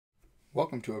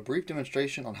Welcome to a brief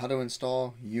demonstration on how to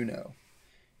install Yoono.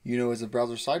 Yoono is a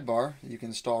browser sidebar that you can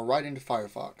install right into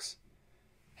Firefox.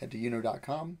 Head to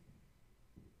yoono.com,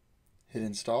 hit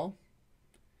install,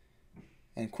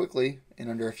 and quickly, in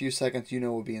under a few seconds,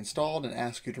 Yoono will be installed and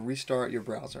ask you to restart your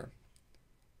browser.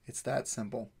 It's that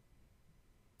simple.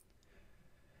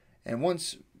 And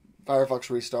once Firefox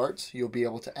restarts, you'll be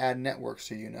able to add networks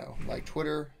to Yoono, like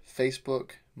Twitter,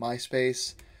 Facebook,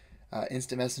 MySpace,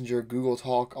 Instant Messenger, Google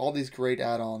Talk. All these great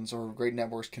add-ons or great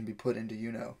networks can be put into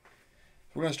Yoono.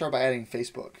 We're going to start by adding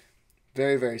Facebook.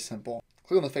 Very, very simple.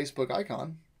 Click on the Facebook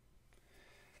icon,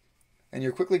 and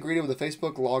you're quickly greeted with a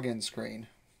Facebook login screen.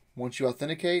 Once you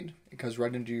authenticate, it goes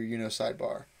right into your Yoono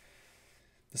sidebar.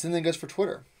 The same thing goes for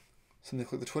Twitter. Simply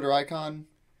click the Twitter icon,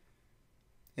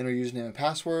 enter your username and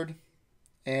password,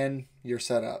 and you're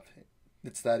set up.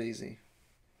 It's that easy.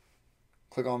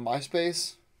 Click on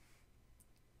MySpace,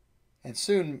 and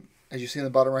soon, as you see in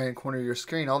the bottom right hand corner of your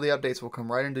screen, all the updates will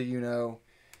come right into Yoono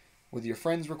with your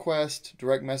friends' requests,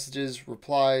 direct messages,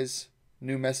 replies,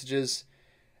 new messages,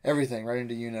 everything right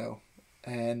into Yoono.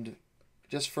 And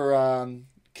just for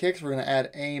kicks, we're going to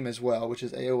add AIM as well, which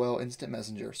is AOL Instant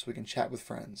Messenger, so we can chat with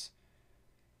friends.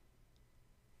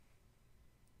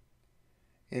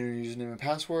 Enter your username and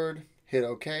password, hit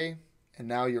OK, and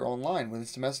now you're online with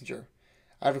Instant Messenger.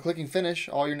 After clicking finish,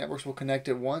 all your networks will connect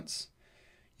at once.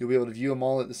 You'll be able to view them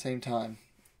all at the same time.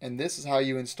 And this is how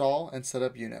you install and set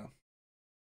up Yoono.